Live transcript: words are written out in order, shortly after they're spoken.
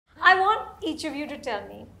each of you to tell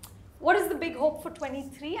me, what is the big hope for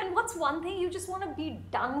 23 and what's one thing you just want to be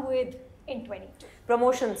done with in 22?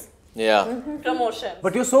 Promotions. Yeah. Promotions.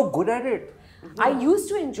 But you're so good at it. I used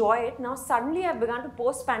to enjoy it. Now suddenly I've begun to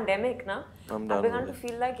post-pandemic. I've begun to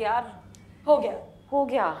feel like, yaar, Ho gaya. ho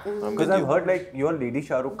gaya. Because I've heard like you're Lady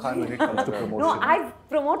Shah Rukh Khan when it comes to promotion. No, I've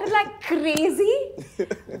promoted like crazy.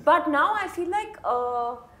 But now I feel like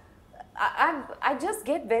I just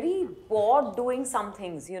get very bored doing some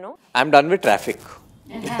things, you know. I'm done with traffic.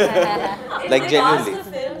 Like genuinely.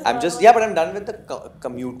 I'm just, but I'm done with the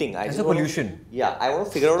commuting. It's a pollution. Yeah, I want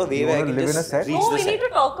to figure out a way where I can live in a just set? reach Oh, the we set. need to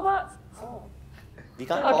talk about. We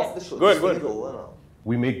can't off the show. Go ahead, This go thing ahead. is over now.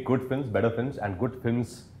 We make good films, better films, and good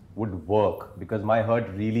films would work because my heart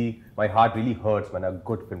really hurts when a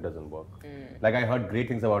good film doesn't work. Like I heard great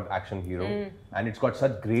things about Action Hero, and it's got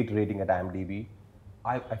such great rating at IMDb.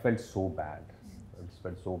 I felt so bad. I just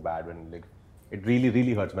felt so bad when like it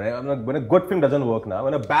really hurts. When a good film doesn't work now,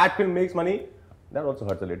 when a bad film makes money, that also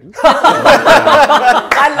hurts a little.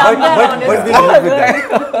 I love that But we live with that.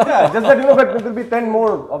 Yeah, just that but there will be 10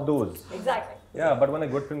 more of those. Exactly. Yeah, but when a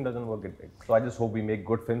good film doesn't work, so I just hope we make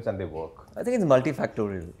good films and they work. I think it's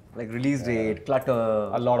multifactorial, like release date, clutter,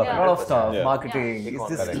 A lot of stuff, Yeah. marketing. It's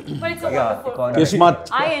just But it's a wonderful film. Kismat.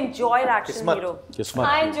 I enjoyed Action Hero. Kismat.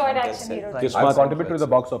 I enjoyed Action Hero. I contributed to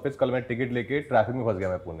the box office. कल मैं ticket लेके traffic में फंस गया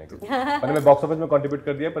मैं पुणे के। मैंने मैं बॉक्स ऑफिस में कंट्रीब्यूट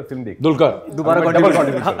कर दिया पर फिल्म देखी। Dulquer. दोबारा double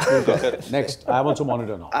contribute. Contribution. Next. I want to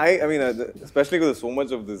monitor now. I mean, especially because there's so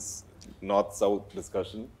much of this north-south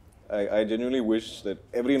discussion, I genuinely wish that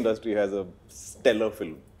every industry has a stellar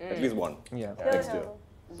film, at least one, next year.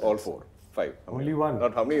 All 4, 5. Only one.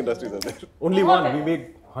 Not how many industries are there? Only one. We make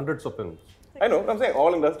hundreds of films. I know. I'm saying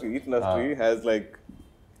all industry. Each industry has like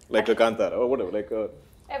a Kantara or whatever, like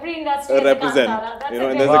Every industry a has a represent. Kantara. That's You know, a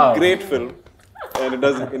and great there's a great film, and it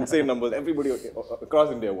does insane numbers. Everybody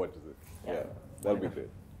across India watches it. Yeah, that'll be great.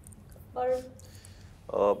 Varun.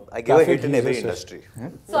 I give a Traffic hit in every Jesus. industry.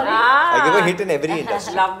 Sorry. I give a hit in every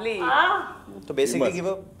industry. Lovely. So basically give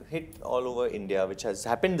a hit all over India, which has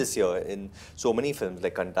happened this year in so many films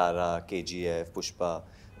like Kantara, KGF, Pushpa.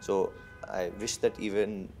 So I wish that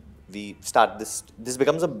even we start this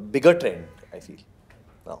becomes a bigger trend, I feel.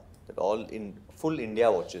 Now, that all in full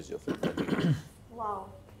India watches your film. Wow.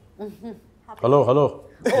 Hello.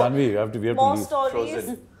 Janhvi, we have to More leave.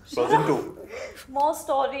 stories. Frozen 2. More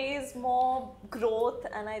stories, more growth,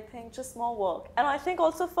 and I think just more work. And I think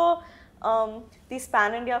also for these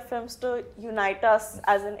pan-India films to unite us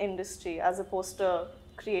as an industry, as opposed to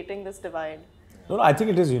creating this divide. No, I think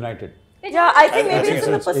it is united. Yeah, I think maybe it's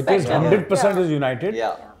in the It is perspective. 100% is united.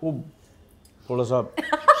 Yeah. वो थोड़ा सा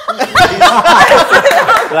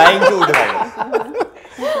Trying to divide.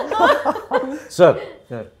 Sir.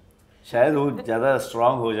 शायद वो ज़्यादा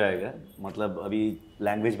strong हो जाएगा मतलब अभी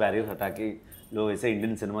लैंग्वेज बैरियर हटा के लोग ऐसे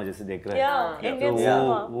इंडियन सिनेमा जैसे देख रहे हैं Indian तो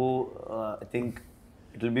cinema. वो I think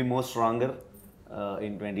it will be more stronger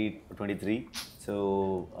इन 2023 सो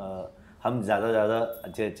हम ज़्यादा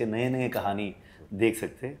अच्छे नए कहानी देख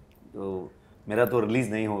सकते हैं तो मेरा तो रिलीज़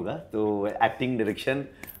नहीं होगा तो एक्टिंग डायरेक्शन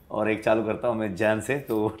और एक चालू करता हूँ मैं जैन से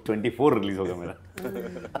तो 24 रिलीज़ होगा मेरा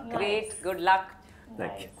Great. Good luck.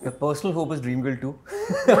 Thank you. The personal hope is Dreamgirl 2.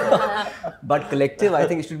 But collective, I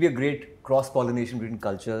think it should be a great cross-pollination between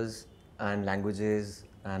cultures and languages,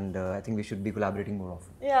 and I think we should be collaborating more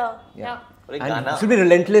often. Yeah. और एक And गाना should be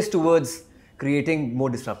relentless towards creating more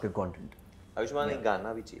disruptive content. Ayushman एक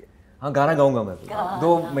गाना भी चाहिए. हाँ गाना गाऊंगा मैं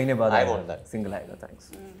 2 महीने बाद I want that. सिंगल आएगा thanks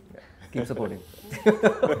keep supporting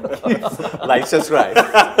Like, subscribe.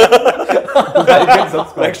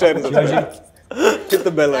 Like, share, and subscribe. Hit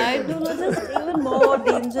the bell I icon. do know just even more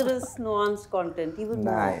dangerous, nuanced content, even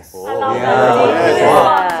Nice. more. I love Yeah.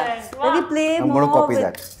 that. Maybe play I'm more gonna copy with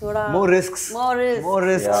that. thoda more risks more risks, more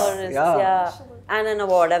risks. more risks, Yeah. yeah. And an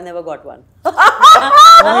award, I've never got one.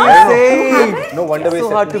 No wonder we're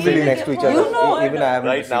So hard to sitting believe. next to each other. You know, Even I haven't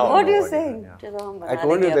Right received now. an What are you award. saying? I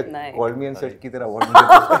told you that called me and said कि तेरा award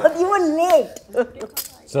नहीं You were late.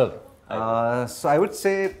 Sir. So I would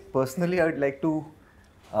say personally I would like to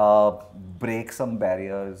break some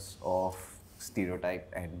barriers of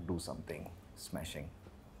stereotype and do something smashing.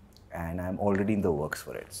 And I'm already in the works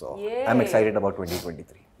for it. So I'm excited about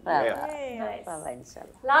 2023. Nice.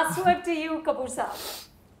 Inshallah. Last word to you, Kapoor Saab.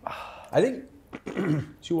 I think,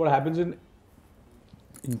 see what happens in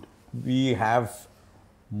we have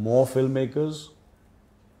more filmmakers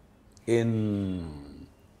in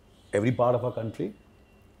every part of our country,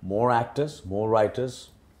 more actors, more writers,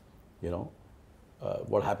 you know.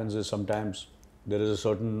 What happens is sometimes there is a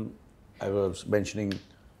certain, I was mentioning,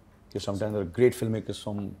 sometimes there are great filmmakers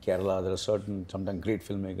from Kerala, there are sometimes great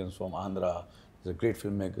filmmakers from Andhra, There's great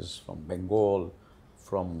filmmakers from Bengal,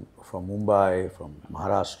 from Mumbai, from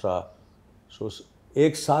Maharashtra. So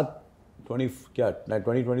एक साथ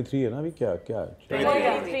 2023 है ना अभी क्या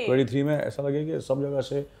 23 में ऐसा लगे कि सब जगह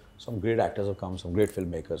से some great actors have come, some great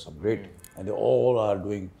filmmakers, some great, and they all are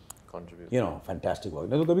doing, fantastic work.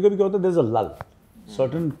 So कभी-कभी क्या होता है, there's a lull.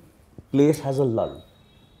 Certain place has a lull,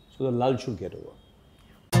 so the lull should get over.